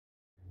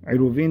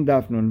Iruvin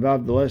Daf Nun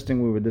Vav. The last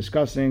thing we were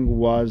discussing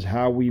was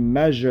how we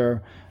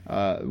measure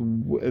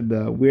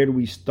where do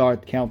we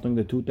start counting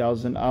the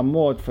 2,000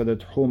 amot for the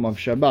Tchum of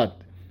Shabbat.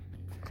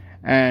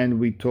 And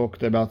we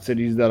talked about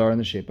cities that are in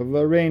the shape of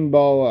a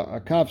rainbow,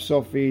 a kaf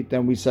sofit,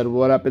 and we said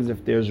what happens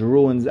if there's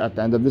ruins at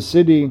the end of the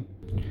city.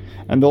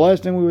 And the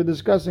last thing we were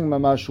discussing,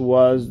 Mamash,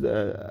 was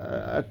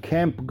a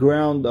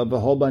campground of a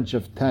whole bunch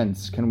of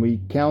tents. Can we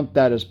count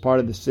that as part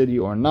of the city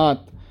or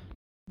not?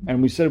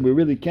 And we said we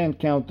really can't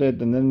count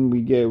it. And then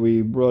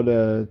we brought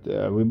a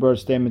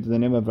statement to the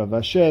name of Rav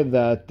Ashi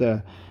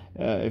that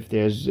if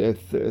there's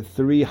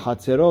 3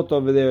 Hatzerot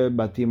over there,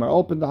 Batim are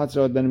open to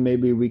Hatzerot, then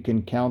maybe we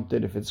can count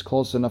it. If it's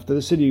close enough to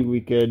the city, we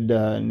could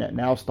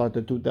now start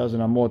the 2,000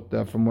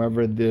 amot from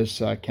wherever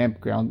this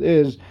campground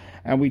is.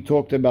 And we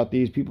talked about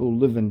these people who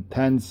live in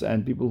tents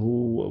and people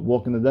who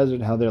walk in the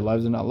desert, how their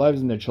lives are not lives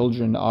and their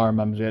children are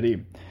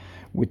mamzerim.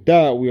 With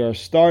that, we are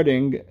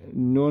starting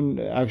Nun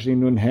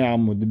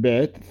He'amud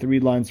Bet,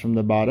 3 lines from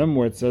the bottom,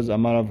 where it says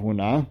Amar Rav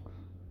Huna,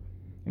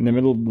 in the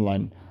middle of the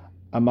line.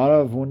 Amar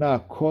Rav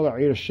Huna, Kol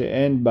Ir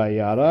She'en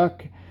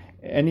Bayarak,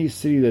 any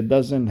city that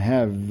doesn't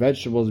have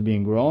vegetables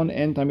being grown,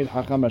 and Tamid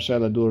Hacham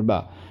Rashai Ladur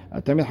Ba.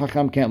 Tamid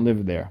Hacham can't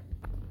live there.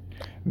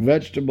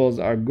 Vegetables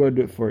are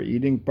good for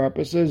eating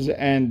purposes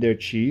and they're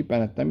cheap,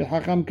 and a Tamid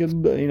Hacham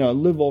can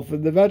live off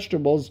of the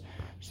vegetables,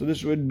 so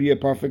this would be a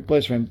perfect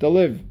place for him to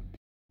live.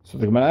 So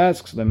the Gemara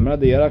asks, the Gemara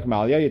Yarak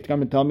Ma'aliyah, you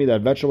come and tell me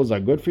that vegetables are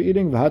good for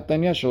eating? 3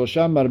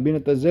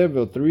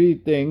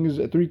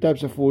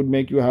 types of food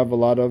make you have a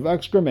lot of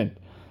excrement.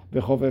 They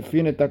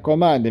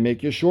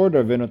make you shorter,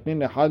 and they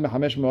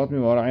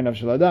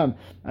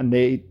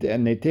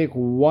take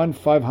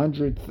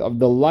 1/500th of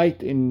the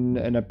light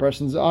in a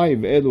person's eye.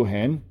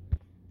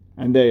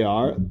 And they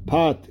are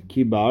pat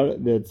kibar,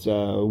 that's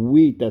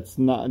wheat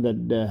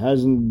that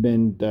hasn't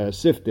been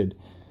sifted,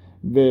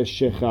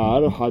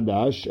 v'shechar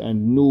hadash,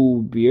 and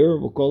new beer,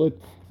 we'll call it,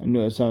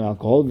 and some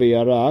alcohol,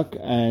 v'yarak,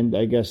 and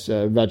I guess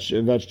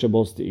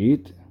vegetables to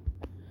eat.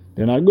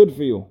 They're not good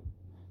for you.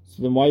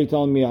 So then why are you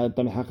telling me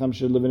Tamid Hacham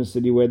should live in a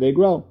city where they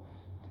grow?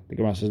 The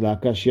Gemara says,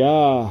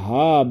 La'kashya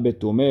ha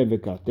betumeh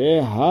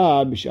v'karteh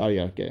ha b'shar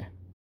yarkeh.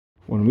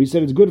 When we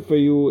said it's good for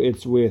you,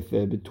 it's with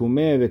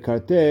betumeh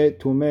v'karteh.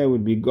 Tumeh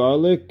would be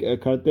garlic.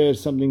 Karteh is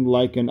something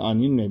like an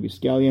onion, maybe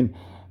scallion.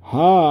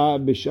 Ha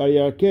b'shar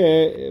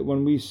yarkeh,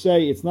 when we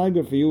say it's not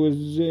good for you,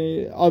 is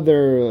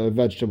other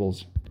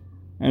vegetables.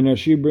 And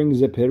she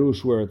brings a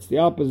perush where it's the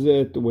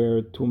opposite,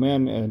 where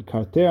tumen and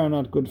karteh are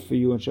not good for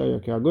you and shar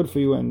yarkeh are good for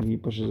you, and he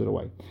pushes it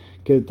away.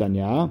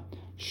 Ketanya,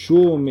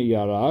 shum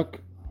yarak,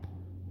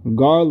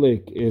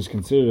 garlic is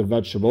considered a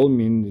vegetable,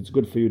 meaning it's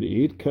good for you to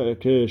eat.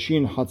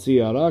 Kereshin hatzi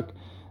yarak,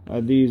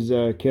 these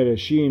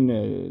kereshin,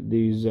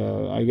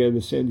 I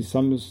guess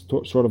some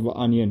sort of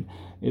onion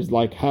is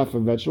like half a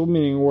vegetable,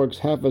 meaning it works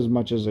half as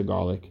much as a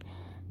garlic.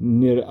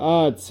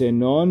 Nir'at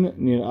senon,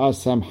 nir'at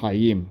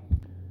samhayim.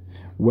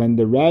 When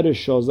the radish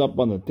shows up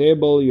on the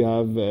table, you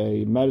have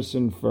a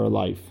medicine for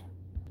life,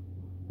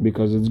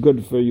 because it's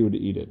good for you to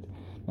eat it.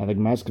 Now, we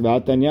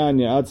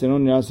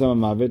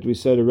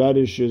said a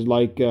radish is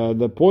like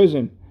the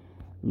poison.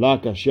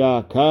 The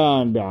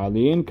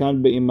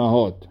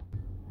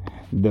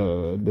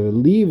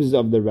leaves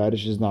of the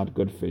radish is not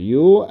good for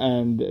you,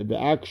 and the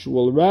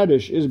actual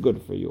radish is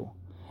good for you.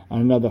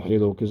 And another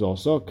hiluk is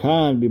also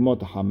kan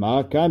bimot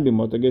hama, kan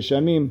bimot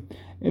geshamim.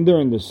 And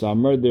during the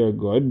summer, they're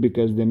good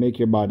because they make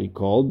your body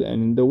cold.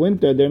 And in the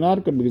winter, they're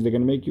not good because they're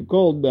going to make you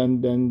cold.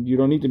 And then you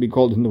don't need to be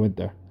cold in the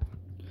winter.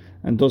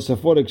 And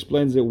Tosafot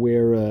explains it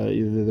where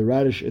the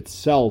radish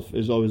itself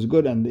is always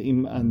good, and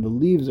the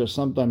leaves are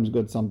sometimes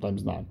good,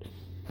 sometimes not.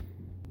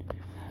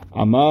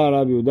 Amar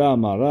Rav Yehuda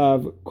Amar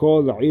Rav,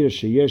 Kol Ir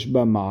sheyesh ba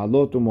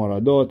ma'alot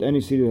u'moradot,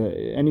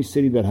 any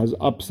city that has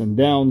ups and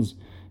downs,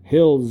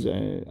 hills,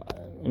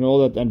 and all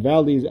that, and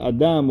valleys,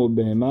 Adam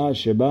u'behema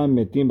sheba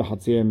metim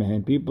b'chatzir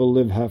mehen. People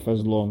live half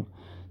as long.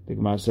 The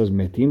Gemara says,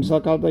 metim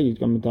sakalta? You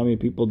come and tell me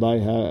people die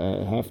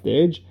half the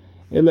age?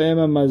 They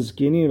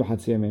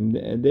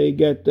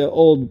get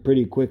old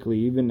pretty quickly.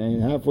 Even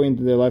halfway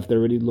into their life, they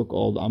already look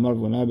old. Amar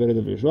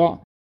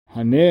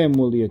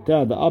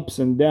the ups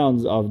and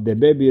downs of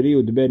Debe Biri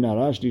and Debe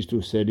Narash, these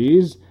 2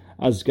 cities,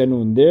 as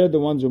kanun, they're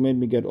the ones who made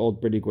me get old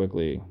pretty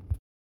quickly.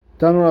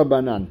 Tanura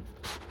Banan.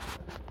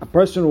 A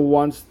person who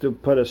wants to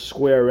put a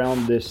square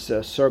around this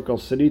circle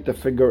city to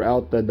figure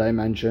out the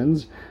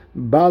dimensions,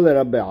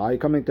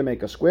 coming to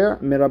make a square,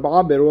 you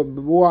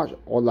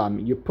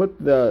put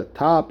the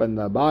top and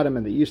the bottom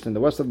and the east and the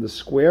west of the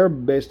square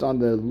based on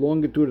the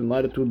longitude and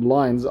latitude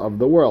lines of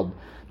the world.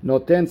 You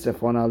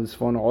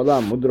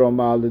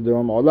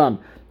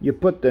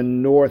put the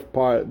north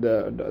part,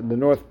 the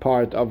north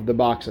part of the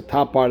box, the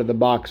top part of the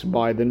box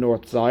by the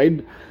north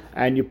side,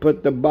 and you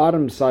put the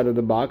bottom side of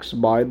the box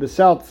by the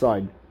south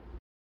side.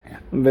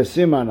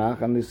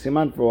 V'simanach, and the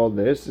siman for all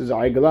this is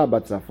Aigla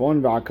batzafon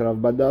v'akrav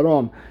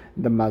badarom.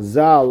 The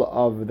mazal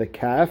of the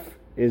calf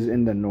is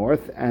in the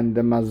north, and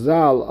the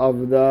mazal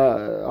of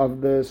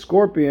the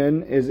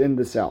scorpion is in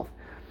the south.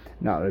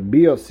 Now, Rabbi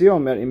Yossi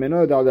Omer,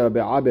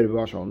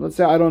 let's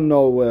say I don't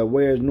know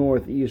where's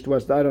north, east,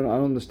 west. I don't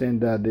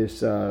understand this.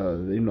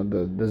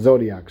 The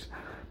zodiacs.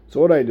 So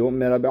what I do?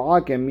 Then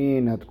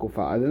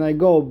I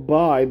go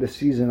by the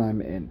season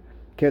I'm in.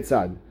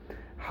 Ketzad.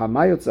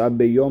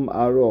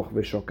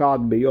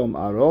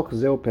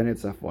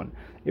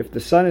 If the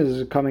sun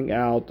is coming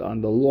out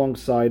on the long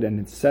side and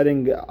it's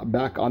setting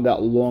back on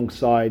that long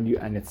side,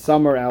 and it's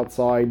summer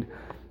outside,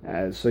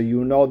 so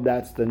you know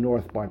that's the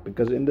north part,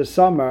 because in the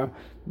summer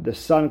the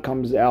sun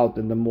comes out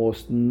in the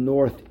most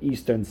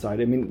northeastern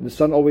side. I mean, the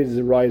sun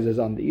always rises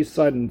on the east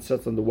side and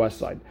sets on the west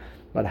side,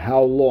 but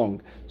how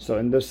long? So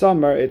in the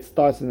summer it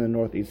starts in the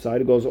northeast side,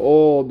 it goes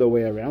all the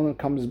way around and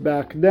comes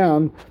back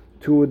down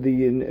to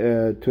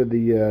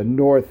the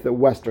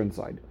northwestern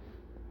side.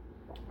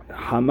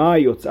 Hama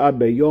yotza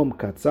beyom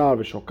katzar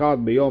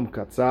v'shokad beyom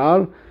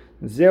katzar,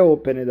 zeu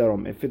pnei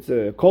darom. If it's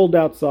cold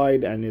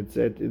outside and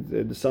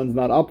the sun's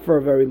not up for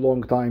a very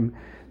long time,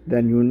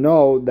 then you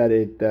know that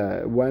it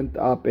went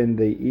up in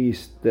the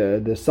east,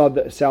 the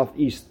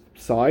southeast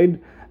side,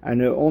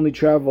 and it only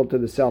traveled to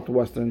the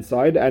southwestern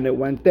side, and it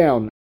went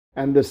down,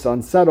 and the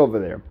sun set over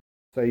there.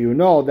 So you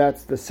know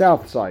that's the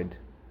south side.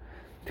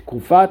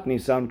 Tkufat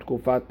Nisan,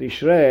 Tkufat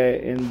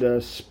Tishrei, in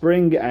the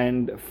spring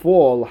and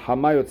fall,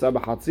 Hama yotza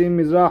b'chatzim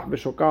mizrach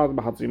v'shokat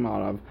b'chatzim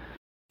ma'arav.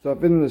 So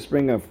if in the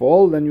spring and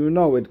fall, then you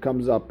know it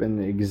comes up in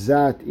the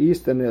exact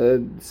east and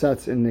it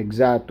sets in the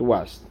exact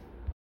west.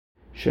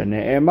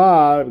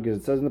 Shene'emar, because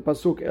it says in the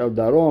pasuk, El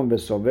darom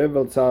v'sovev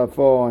el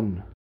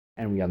tzarafon.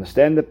 And we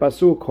understand the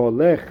pasuk,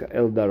 Holech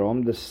el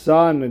darom, the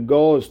sun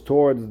goes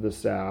towards the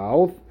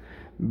south,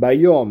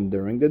 Bayom,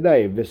 during the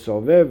day,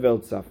 V'sovev el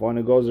tzafon,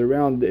 it goes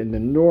around in the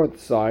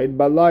north side,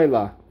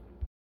 Balayla.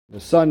 The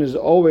sun is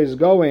always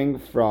going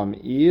from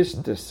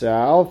east to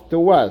south to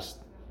west.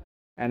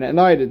 And at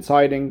night it's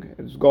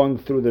going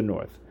through the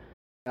north.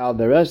 Now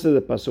the rest of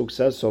the pasuk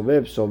says,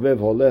 Sovev, Sovev,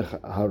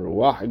 Holech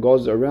haruach, it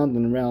goes around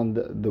and around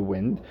the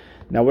wind.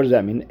 Now what does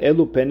that mean?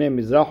 Elu pene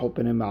mizrach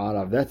pene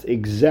ma'arav. That's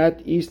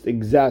exact east,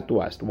 exact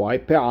west. Why?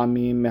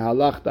 Pe'amim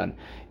mehalachtan.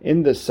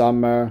 In the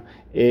summer,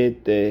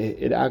 it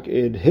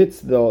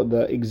hits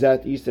the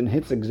exact east and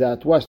hits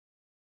exact west,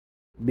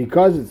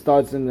 because it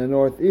starts in the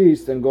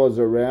northeast and goes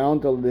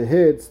around till it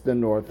hits the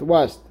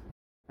northwest.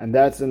 And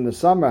that's in the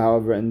summer.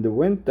 However, in the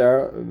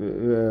winter,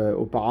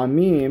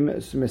 upa'amim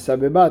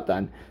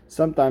mesabebatan.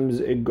 Sometimes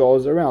it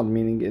goes around,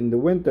 meaning in the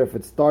winter, if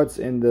it starts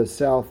in the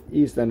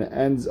southeast and it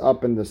ends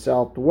up in the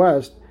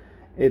southwest,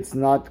 it's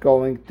not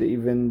going to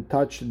even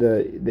touch the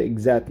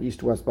exact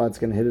east-west spot. It's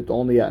going to hit it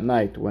only at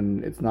night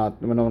when no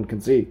one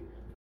can see.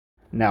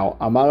 Now,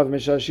 Amarav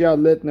Mishashia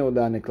litne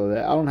udanikle.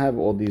 I don't have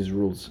all these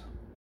rules.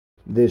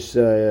 This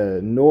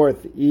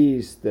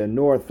northeast,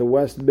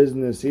 northwest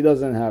business, he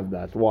doesn't have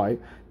that. Why?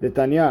 The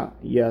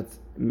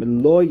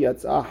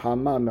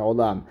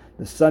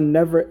sun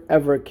never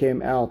ever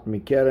came out from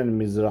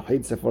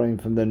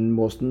the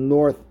most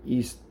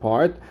northeast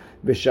part,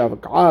 and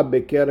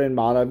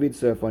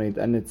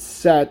it's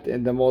set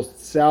in the most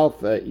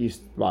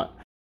southeast spot.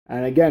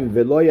 And again, and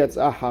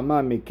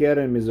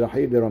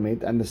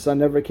the sun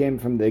never came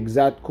from the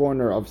exact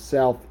corner of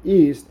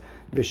southeast,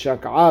 and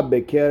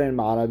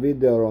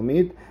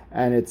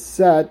it's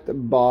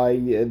set by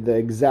the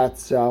exact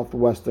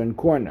southwestern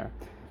corner.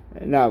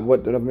 Now,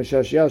 what Rav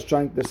Mishashia is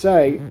trying to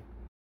say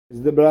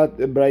is the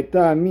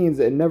Braita means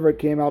it never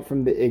came out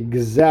from the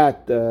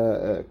exact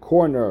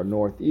corner,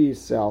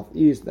 northeast,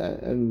 southeast,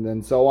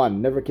 and so on.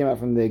 Never came out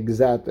from the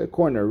exact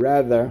corner.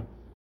 Rather,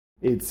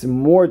 it's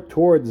more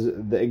towards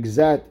the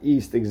exact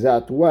east,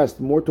 exact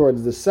west, more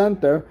towards the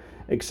center,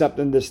 except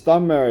in the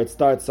summer it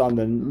starts a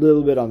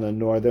little bit on the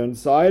northern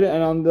side,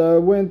 and on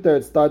the winter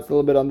it starts a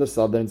little bit on the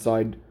southern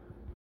side.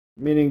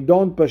 Meaning,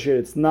 don't push it.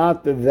 It's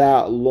not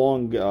that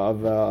long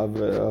of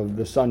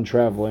the sun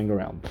traveling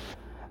around.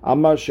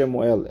 Amar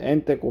Shemuel,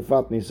 Ente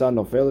kufat nisan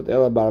nofelet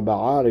ela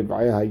barba'a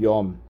riv'ei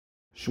hayom.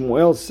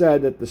 Shmuel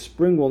said that the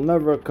spring will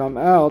never come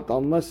out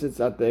unless it's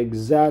at the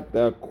exact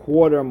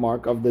quarter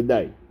mark of the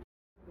day.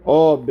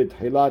 Or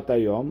bithilat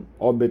hayom,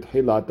 or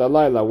bithilat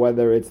halayla,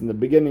 whether it's in the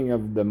beginning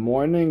of the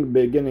morning,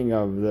 beginning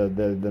of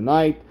the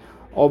night,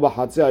 or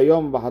b'chatzi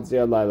hayom, b'chatzi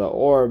halayla,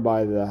 or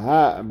by the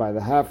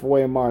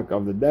halfway mark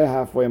of the day,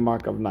 halfway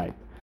mark of night.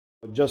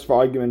 Just for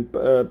argument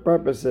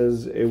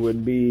purposes, it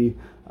would be,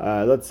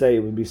 let's say it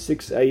would be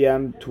 6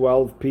 a.m.,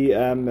 12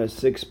 p.m.,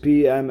 6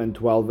 p.m., and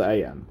 12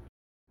 a.m.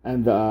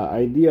 And the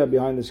idea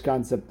behind this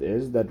concept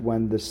is that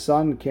when the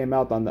sun came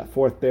out on that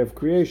fourth day of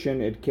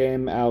creation, it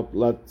came out,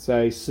 let's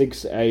say,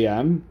 6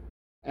 a.m.,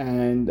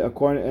 and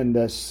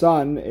the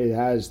sun, it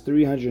has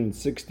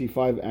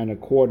 365 and a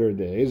quarter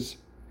days,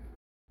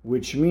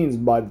 which means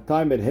by the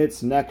time it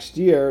hits next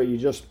year, you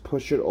just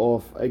push it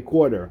off a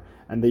quarter.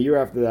 And the year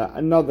after that,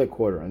 another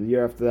quarter. And the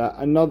year after that,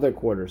 another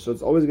quarter. So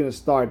it's always going to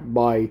start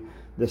by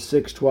the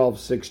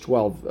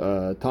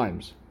 612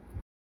 times.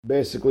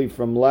 Basically,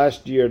 from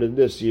last year to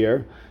this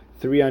year,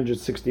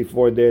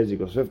 364 days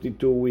equals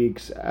 52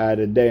 weeks, add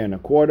a day and a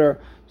quarter.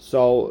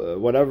 So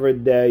whatever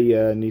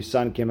day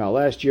Nisan came out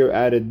last year,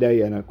 add a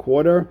day and a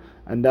quarter,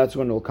 and that's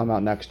when it will come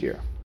out next year.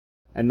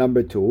 And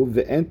number 2,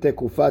 ve'en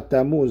tekufat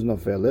Tammuz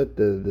nofelet,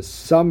 the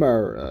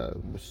summer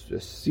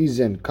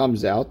season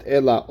comes out,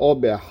 ela o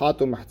be'achat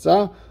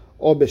u'mechza,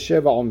 o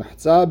be'sheva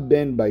u'mechza,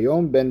 ben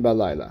bayom, ben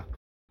balayla.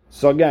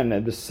 So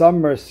again, the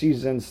summer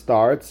season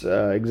starts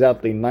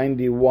exactly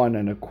 91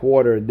 and a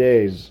quarter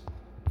days.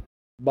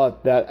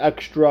 But that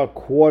extra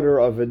quarter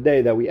of a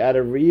day that we add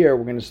every year,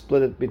 we're going to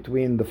split it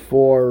between the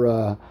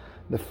four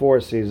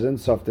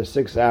seasons. So after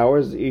 6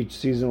 hours, each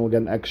season will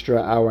get an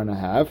extra hour and a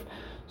half.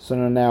 So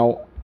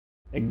now,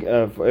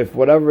 if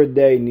whatever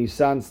day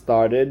Nisan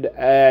started,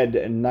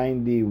 add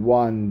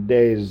 91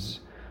 days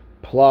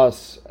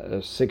plus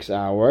 6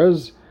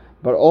 hours,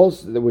 but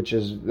also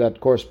that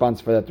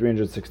corresponds for that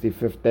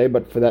 365th day.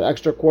 But for that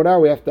extra quarter hour,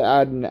 we have to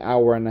add an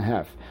hour and a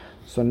half.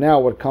 So now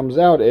what comes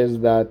out is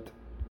that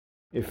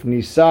if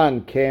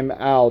Nisan came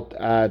out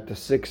at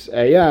 6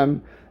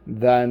 a.m.,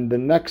 then the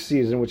next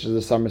season, which is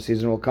the summer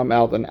season, will come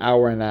out an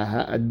hour and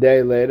a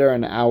day later,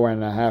 an hour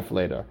and a half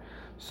later.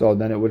 So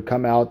then it would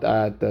come out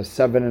at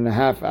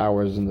 7.5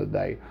 hours in the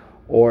day.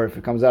 Or if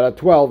it comes out at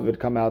 12, it would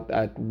come out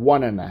at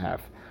 1.5.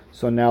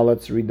 So now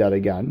let's read that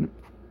again.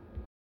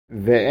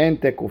 Ve'en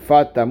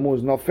tekufat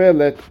Tammuz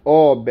nofelet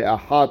o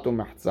be'achat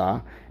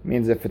u'mechza,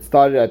 means if it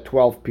started at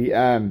 12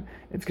 p.m.,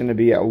 it's going to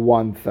be at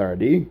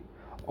 1:30.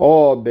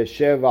 Or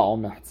be'sheva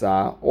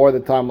u'mechza, or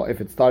the time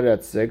if it started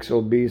at 6,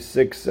 it'll be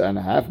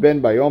 6.5.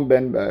 Ben bayom,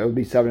 it'll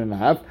be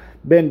 7.5.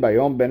 Ben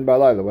bayom, ben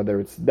balayla, whether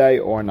it's day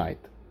or night.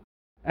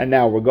 And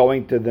now we're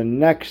going to the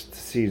next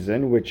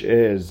season, which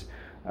is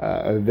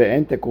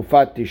ve'en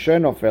tekufat Tishrei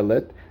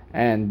nofelet,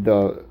 and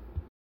the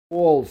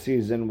fall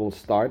season will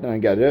start. And I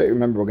get it.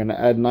 Remember, we're going to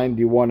add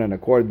 91 and a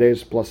quarter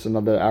days plus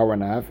another hour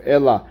and a half.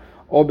 Ela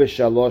o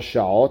b'shalosh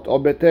sha'ot o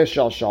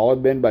b'tesha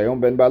sha'ot ben bayom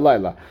ben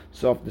balayla.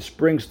 So if the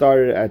spring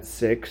started at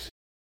 6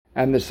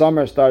 and the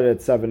summer started at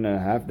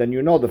 7.5, then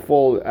the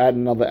fall, add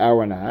another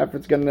hour and a half.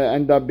 It's going to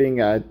end up being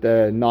at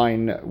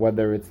 9,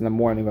 whether it's in the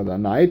morning or the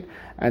night.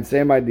 And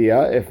same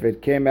idea, if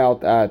it came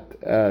out at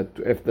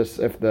if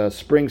the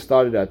spring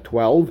started at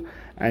 12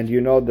 and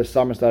the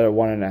summer started at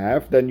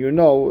 1.5, then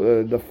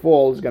the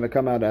fall is going to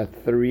come out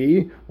at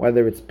 3,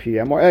 whether it's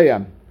PM or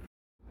AM.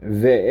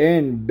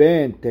 Ve'en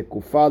ben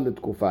tekufa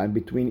letkufa, and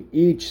between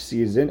each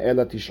season,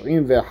 ela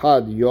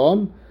 91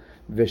 yom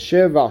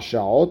ve'sheva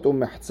sha'ot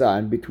u'mechza,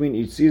 and between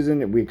each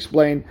season we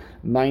explain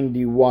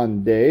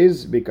 91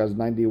 days, because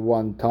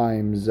 91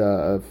 times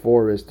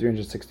 4 is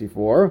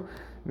 364.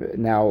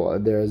 Now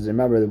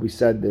remember that we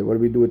said that what do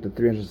we do with the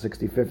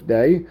 365th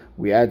day?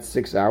 We add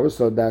 6 hours,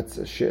 so that's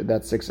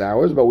 6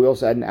 hours, but we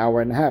also add an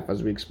hour and a half,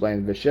 as we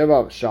explained.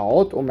 V'sheva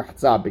sha'ot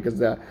u'mechza, because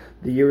the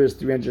year is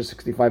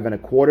 365 and a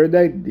quarter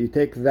day. You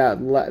take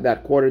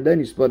that quarter day and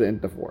you split it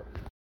into 4.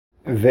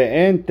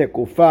 Ve'en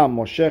tekufa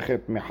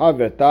moshechet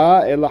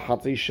mechaverta ela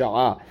chatzi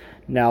sha'a.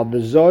 Now the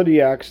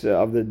zodiacs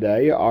of the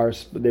day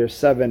there's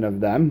 7 of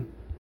them,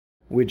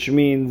 which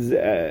means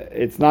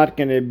it's not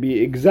going to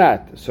be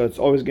exact. So it's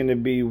always going to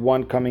be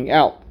one coming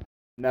out.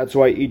 And that's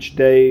why each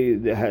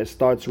day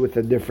starts with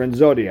a different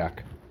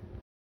zodiac.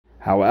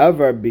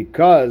 However,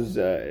 because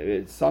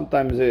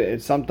sometimes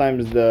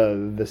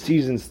the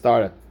seasons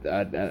start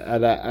at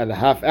a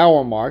half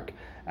hour mark,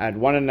 at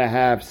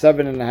 1.5,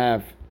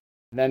 7.5,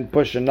 then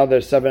push another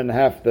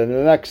 7.5 to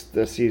the next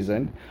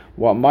season,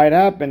 what might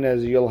happen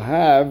is you'll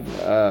have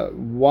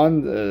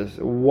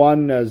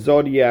one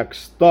zodiac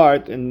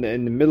start in the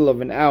middle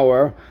of an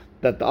hour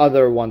that the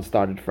other one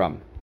started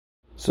from.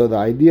 So the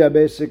idea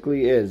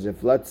basically is,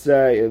 if let's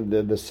say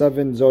the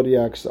 7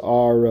 zodiacs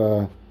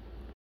are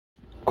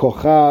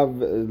Kochav,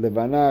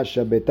 Levana,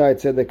 Shabbatai,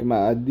 Tzedek,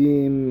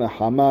 Ma'adim,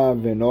 Hama,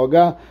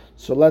 Venoga.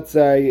 So let's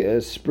say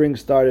spring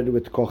started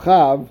with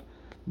Kochav.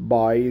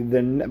 By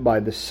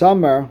the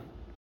summer,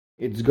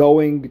 it's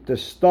going to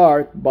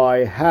start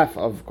by half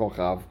of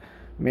Kochav,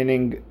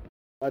 meaning,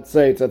 let's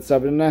say it's at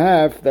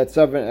 7.5. At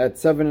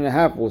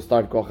 7.5 will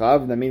start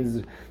Kochav. That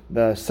means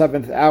the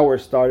 7th hour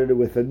started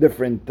with a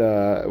different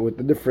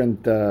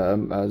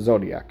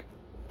zodiac.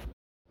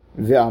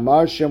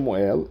 ואמר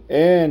שמואל,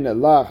 אין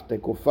לך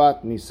תקופת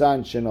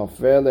ניסן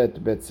שנופלת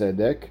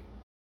בצדק.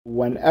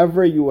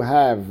 Whenever you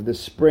have the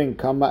spring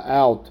come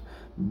out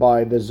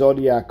by the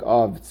zodiac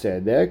of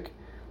tzedek,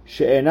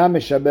 שאינה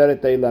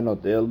משברת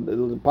האילנות,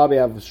 it'll probably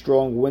have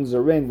strong winds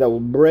or rains that will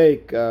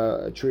break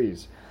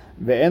trees.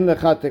 ואין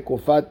לך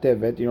תקופת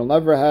טבת, you'll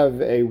never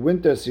have a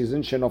winter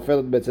season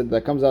שנופלת בצדק,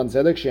 that comes out in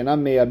tzedek, שאינה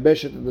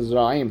מייבשת את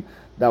הזרעים,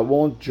 that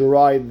won't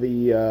dry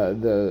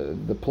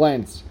the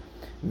plants.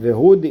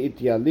 V'hu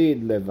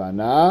de'ityalid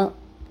levana.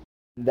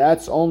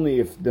 That's only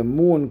if the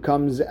moon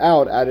comes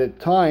out at a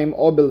time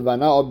o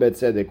bilvana o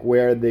betzedek,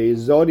 where the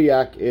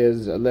zodiac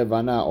is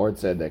levana or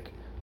tzedek.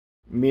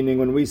 Meaning,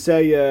 when we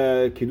say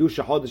kiddush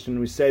hachodesh, when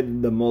we say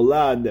the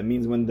molad, that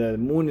means when the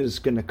moon is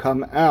going to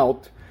come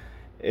out,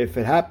 if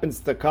it happens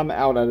to come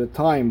out at a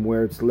time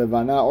where it's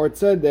Levana or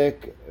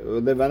Tzedek,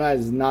 Levana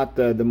is not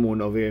the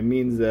moon over here. It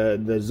means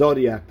the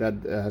zodiac that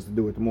has to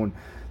do with the moon.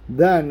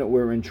 Then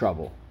we're in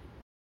trouble.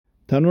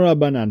 Tanura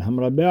Banan,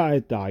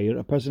 Hamrabe'a Ta'ir,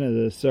 a person is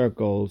a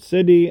circle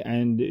city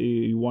and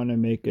you want to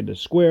make it a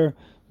square.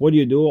 What do?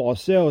 You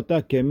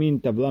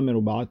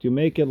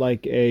make it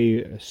like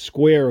a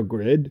square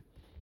grid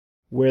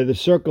where the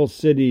circle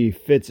city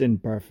fits in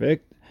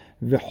perfect.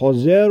 And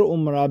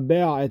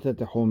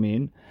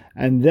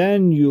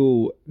then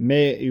you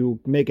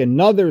make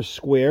another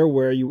square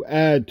where you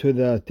add to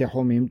the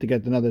tehomim to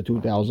get another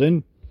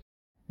 2,000.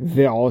 And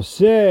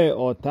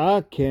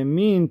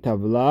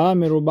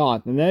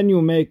then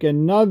you make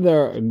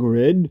another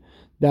grid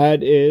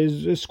that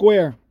is a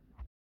square.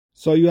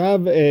 So you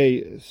have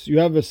a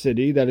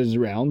city that is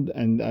round,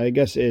 and I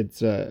guess it's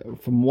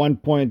from one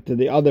point to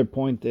the other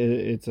point.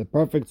 It's a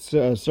perfect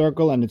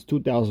circle, and it's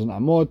 2,000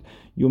 amot.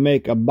 You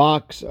make a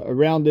box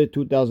around it,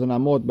 2,000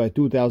 amot by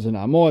 2,000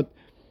 amot.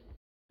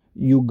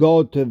 You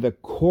go to the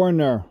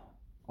corner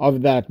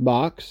of that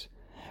box,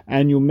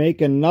 and you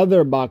make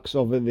another box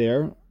over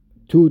there,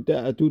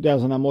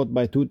 2,000 amot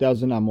by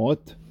 2,000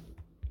 amot,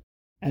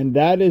 and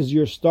that is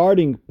your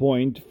starting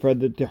point for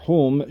the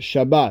Tehum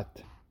Shabbat.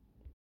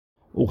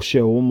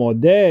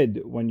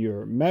 When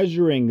you're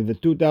measuring the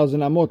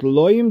 2,000 amot,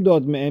 lo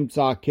yimdod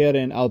me'emtza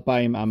keren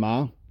 2,000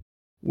 amah.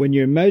 When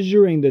you're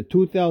measuring the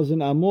 2,000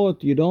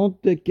 amot, you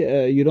don't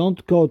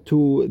go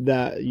to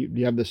that.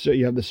 You have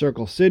the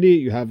circle city.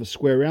 You have a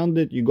square around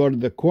it. You go to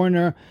the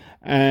corner,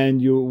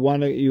 and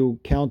you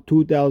count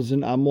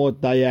 2,000 amot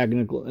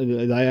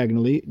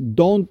diagonally.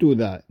 Don't do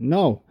that.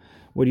 No,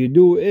 what you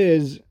do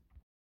is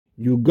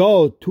you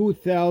go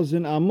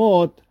 2,000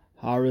 amot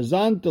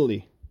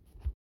horizontally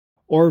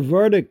or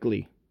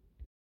vertically.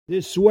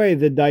 This way,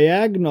 the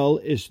diagonal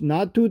is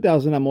not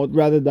 2,000 amot.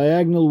 Rather,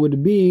 diagonal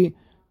would be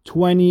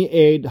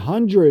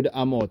 2,800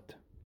 amot.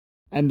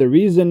 And the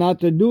reason not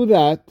to do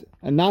that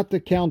and not to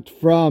count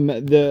 2,000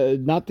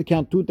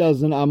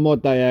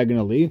 amot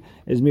diagonally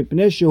is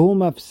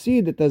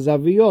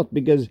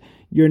because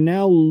you're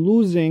now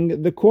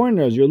losing the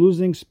corners. You're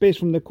losing space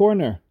from the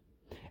corner.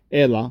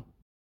 Ela.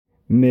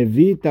 You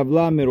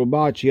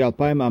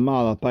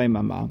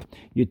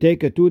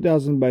take a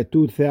 2,000 by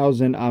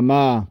 2,000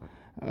 amah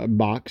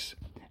box,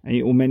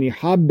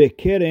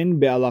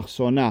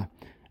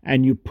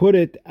 and you put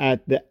it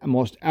at the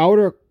most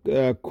outer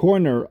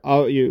corner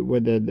of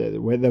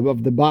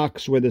the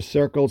box where the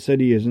circle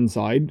city is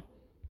inside.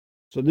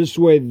 So this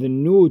way, the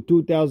new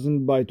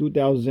 2,000 by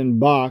 2,000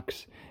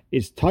 box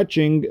is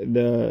touching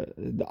the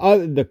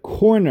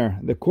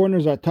corner. The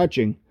corners are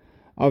touching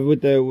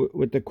with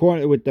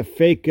the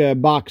fake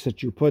box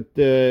that you put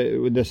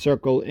with the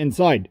circle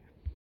inside.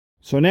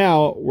 So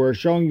now we're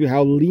showing you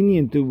how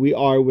lenient we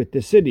are with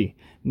the city.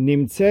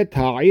 נמצאת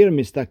העיר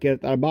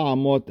משתכרת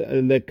 400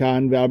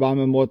 לכאן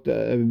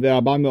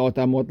ו400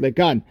 אמות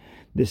לכאן.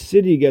 The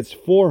city gets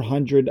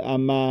 400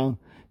 amah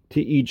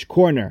to each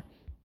corner.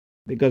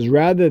 Because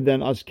rather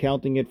than us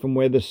counting it from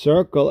where the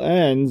circle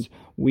ends,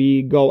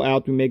 we go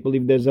out, we make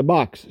believe there's a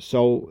box.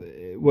 So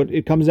what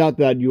it comes out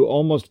that you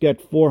almost get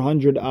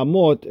 400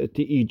 amot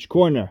to each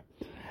corner.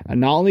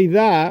 And not only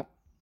that,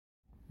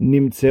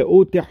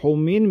 נמצאו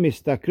תחומין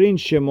משתכרים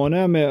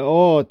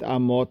 800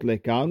 אמות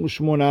לכאן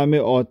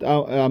ו800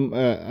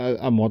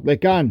 אמות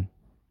לכאן.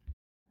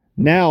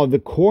 Now the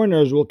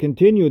corners will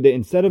continue.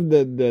 Instead of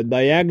the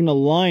diagonal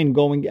line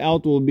going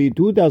out will be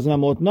 2,000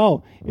 amot.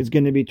 No, it's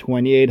going to be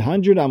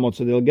 2,800 amot.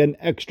 So they'll get an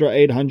extra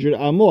 800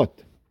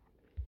 amot.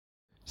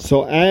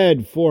 So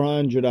add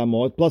 400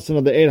 amot plus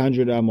another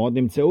 800 amot.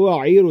 נמצאו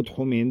העיר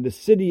ותחומין. The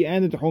city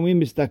and the תחומין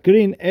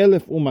משתכרים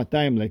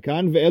 1,200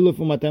 לכאן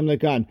ו1,200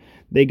 לכאן.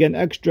 They get an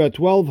extra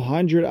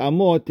 1,200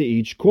 amot to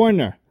each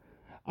corner.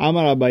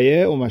 Amar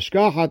Abaye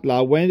umashkahat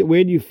la.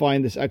 Where do you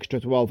find this extra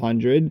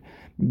 1,200?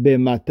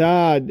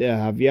 B'matad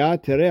havya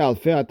tere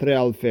alfe atre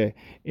alfe.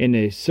 In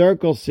a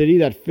circle city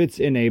that fits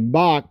in a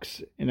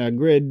box, in a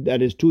grid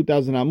that is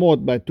 2,000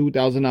 amot by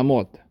 2,000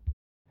 amot.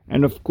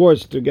 And of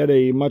course, to get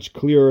a much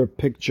clearer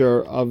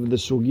picture of the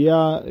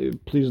sugya,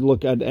 please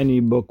look at any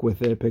book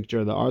with a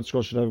picture. The Art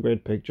Scroll should have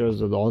great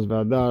pictures of the Oz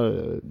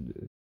V'Adar,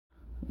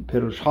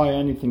 Pirush Chai,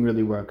 anything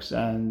really works.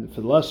 And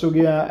for the last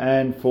sugya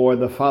and for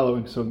the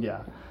following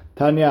sugya.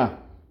 Tanya,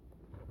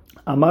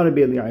 Amar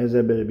Rabbi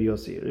Eliezer ben Rabbi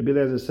Yossi. Rabbi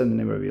Eliezer said the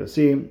name of Rabbi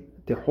Yossi,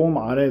 Tehum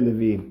Arei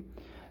Levi.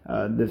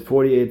 The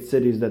 48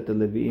 cities that the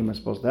Levi'im are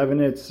supposed to have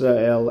in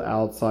Israel,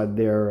 outside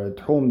their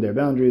Tehum, their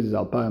boundaries, is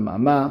Alpayim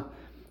Amah.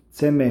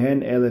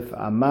 Tzemehen Elif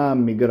Amah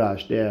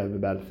Migrash. They have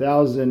about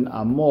 1,000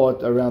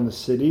 amot around the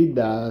city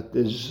that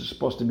is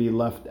supposed to be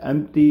left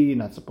empty,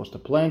 not supposed to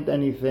plant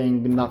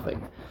anything,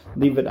 nothing.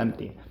 Leave it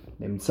empty.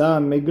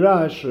 Nimtza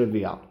Migrash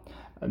Revia.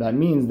 That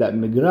means that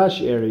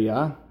Migrash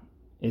area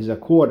is a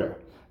quarter.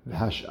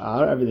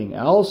 V'hashar, everything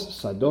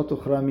else, Sadot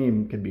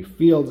Uchramim, could be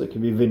fields, it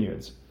could be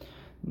vineyards.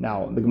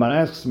 Now, the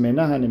Gemara asks, how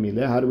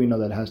do we know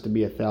that it has to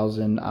be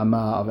 1,000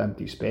 amah of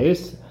empty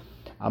space?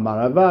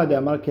 Amar Avad,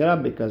 Amar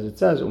Kerab, because it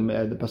says, the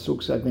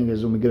Pasuk I think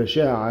is,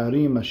 Umigrasheh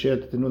Ha'arim Asher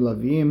Tetenu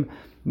Lavim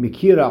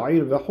מקיר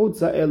העיר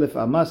וחוצה 1,000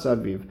 אמה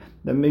סביב.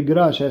 The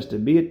migrash has to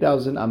be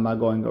 1,000 amma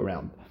going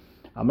around.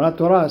 אמרה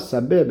תורה,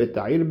 סבב את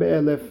העיר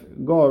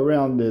ב1,000, go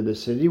around the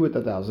city with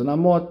 1,000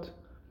 amot.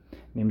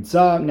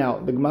 נמצא, now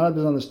the Gemara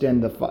doesn't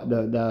understand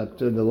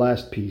the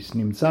last piece.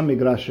 נמצא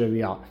מגרש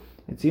רביעה.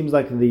 It seems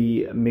like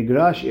the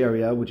migrash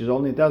area, which is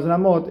only 1,000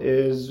 amot,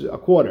 is a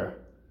quarter.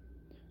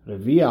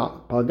 Revia,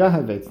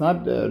 palgahave. It's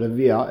not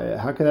revia.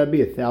 How could that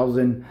be?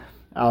 1,000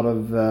 out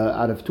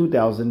of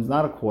 2,000 is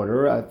not a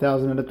quarter.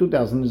 1,000 out of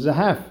 2,000 is a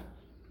half.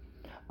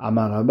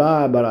 Amar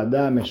Rabba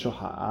barada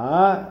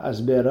meshoha'a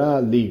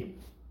asbera li.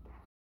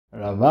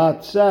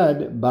 Ravat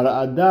said,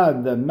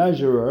 barada, the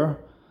measurer,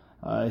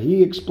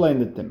 he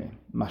explained it to me.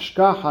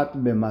 Mashkahat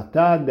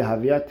b'matad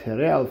dehaviat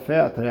tere alfe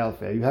atre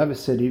alfe. You have a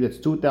city that's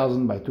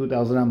 2,000 by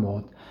 2,000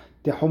 amot.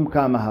 Tehum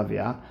kama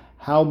havia.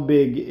 How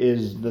big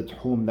is the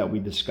tehum that we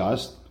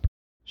discussed?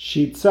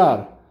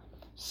 Shitzar,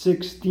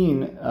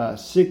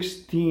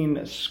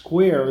 16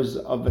 squares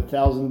of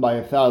 1,000 by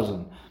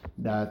 1,000.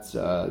 That's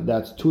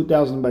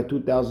 2,000 by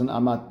 2,000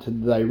 amat to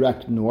the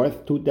direct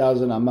north,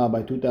 2,000 amat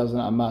by 2,000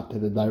 amat to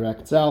the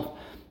direct south,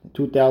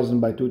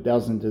 2,000 by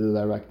 2,000 to the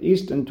direct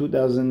east, and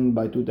 2,000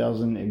 by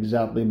 2,000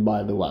 exactly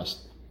by the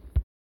west.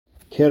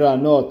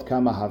 Kiranot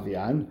kama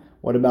havian.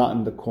 What about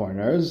in the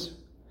corners?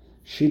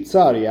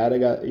 Shitzar,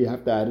 you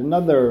have to add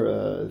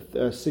another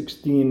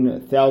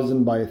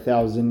 16,000 by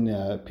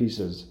 1,000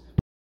 pieces.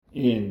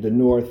 In the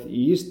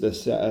northeast,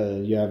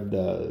 you have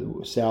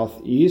the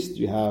southeast,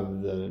 you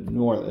have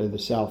the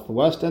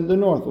southwest, and the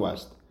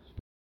northwest.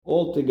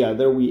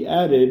 Altogether, we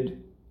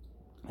added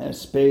a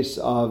space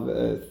of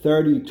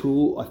 32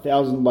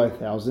 1,000 by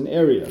 1,000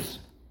 areas.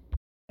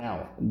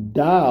 Now,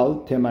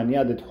 dal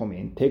temania de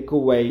tchumin, take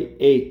away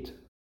 8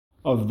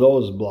 of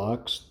those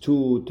blocks,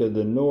 2 to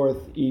the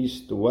north,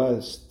 east,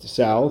 west,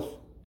 south,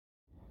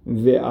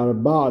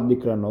 ve'arba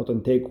dikranot,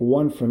 and take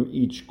 1 from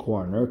each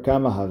corner,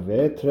 kama have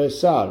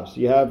tresar, so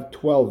you have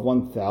 12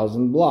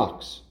 1,000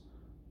 blocks.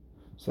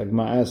 So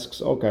Gemara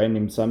asks, okay,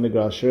 nimtza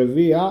migrash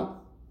revia,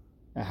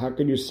 how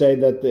can you say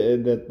that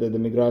the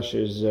migrash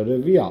is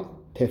revia?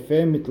 Tefe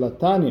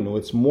mitlataninu,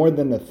 it's more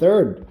than a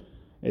third.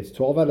 It's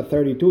 12 out of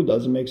 32,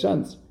 doesn't make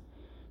sense.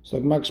 So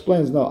Gemara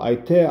explains, no,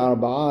 aite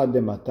arba'a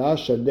demata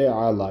shadeh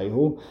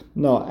alayhu.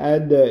 No,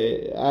 add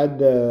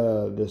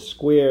the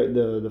square,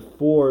 the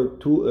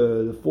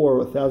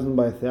 4,000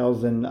 by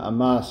 1,000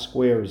 amma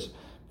squares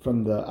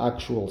from the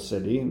actual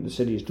city. The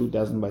city is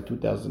 2,000 by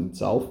 2,000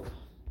 itself.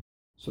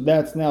 So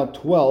that's now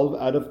 12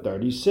 out of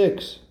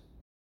 36.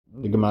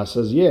 The Gemara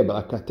says, yeah,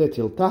 but akate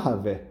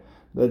tiltahave.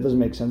 That doesn't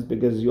make sense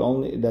because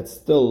that's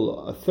still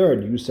a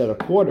third. You said a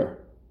quarter.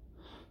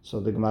 So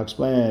the Gemara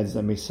explains,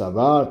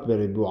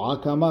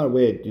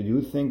 wait, did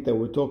you think that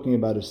we're talking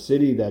about a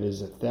city that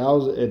is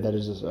 1,000, that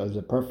is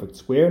a perfect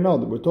square? No,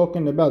 we're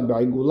talking about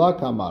ba'igula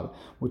kamar.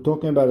 We're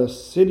talking about a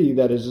city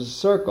that is a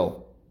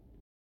circle.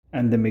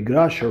 And the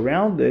migrash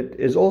around it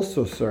is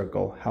also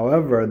circle.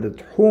 However, the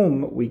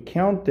tehum we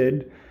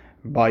counted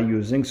by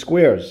using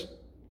squares.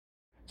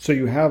 So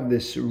you have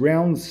this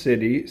round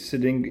city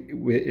sitting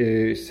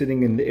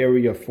in the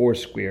area of 4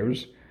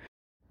 squares,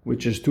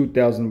 which is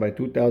 2,000 by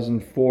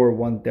 2,000,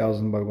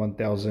 1,000 by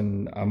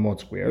 1,000 amot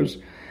squares.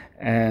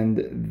 And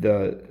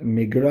the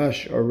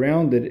migrash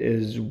around it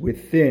is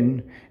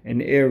within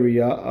an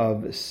area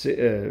of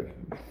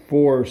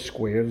 4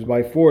 squares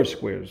by 4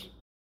 squares.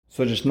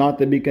 So just not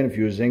to be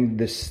confusing,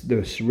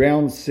 this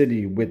round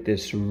city with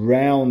this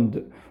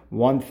round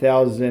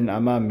 1,000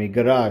 amma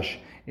migrash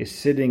is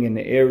sitting in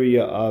the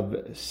area of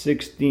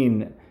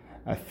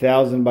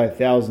 1,000 by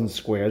 1,000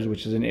 squares,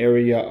 which is an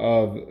area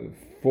of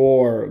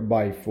 4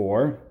 by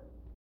 4.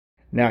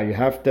 Now you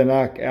have to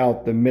knock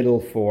out the middle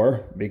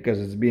 4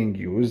 because it's being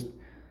used.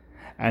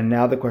 And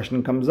now the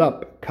question comes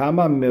up.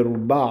 Kama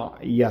mirba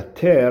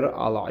yater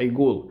al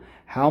igul.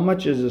 How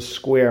much is a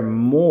square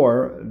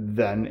more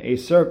than a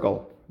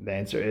circle? The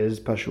answer is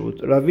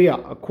pashut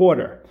ravia, a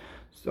quarter.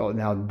 So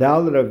now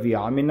dal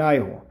ravia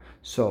minayhu.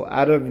 So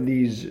out of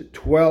these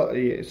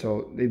 12,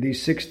 so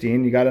these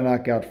 16, you got to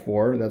knock out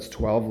 4. That's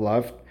 12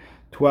 left.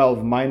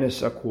 12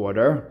 minus a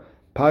quarter.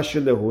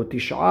 Pashilehu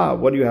tish'a.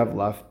 What do you have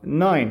left?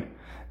 9.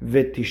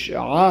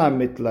 V'tish'a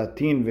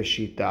mitlatin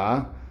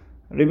v'shita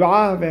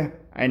rib'ave.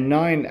 And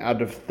 9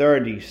 out of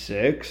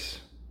 36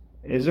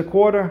 is a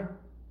quarter.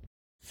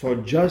 So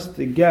just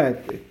to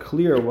get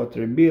clear what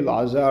Rabbi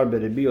Elazar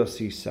ben Rabbi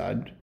Yossi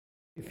said,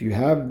 if you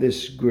have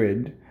this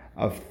grid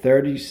of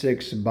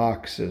 36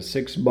 boxes,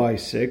 6 by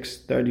 6,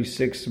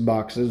 36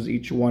 boxes,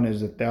 each one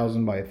is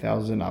 1,000 by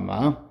 1,000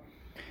 amma.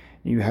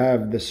 You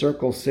have the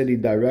circle city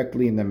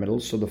directly in the middle,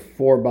 so the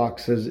 4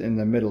 boxes in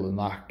the middle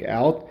knock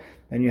out.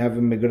 Then you have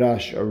a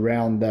migrash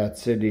around that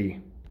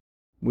city,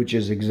 which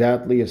is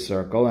exactly a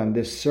circle. And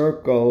this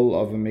circle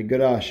of a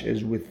migrash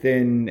is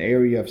within an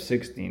area of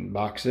 16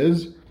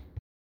 boxes.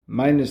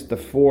 Minus the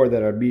 4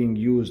 that are being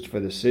used for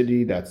the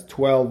city, that's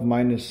 12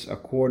 minus a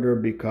quarter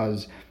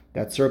because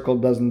that circle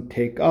doesn't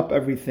take up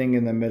everything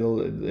in the middle.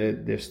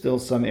 There's still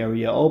some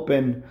area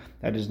open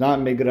that is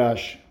not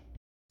migrash.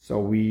 So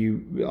we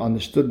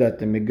understood that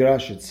the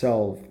Migrash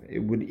itself, it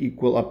would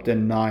equal up to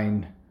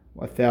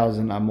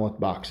 1,000 amot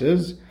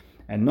boxes.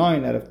 And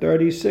 9 out of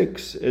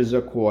 36 is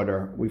a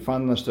quarter. We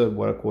finally understood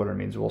what a quarter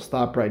means. We'll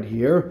stop right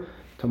here.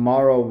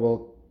 Tomorrow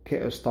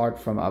we'll start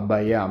from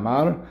Abaya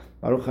Amar.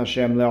 Baruch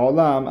Hashem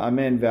le'olam.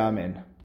 Amen ve'amen.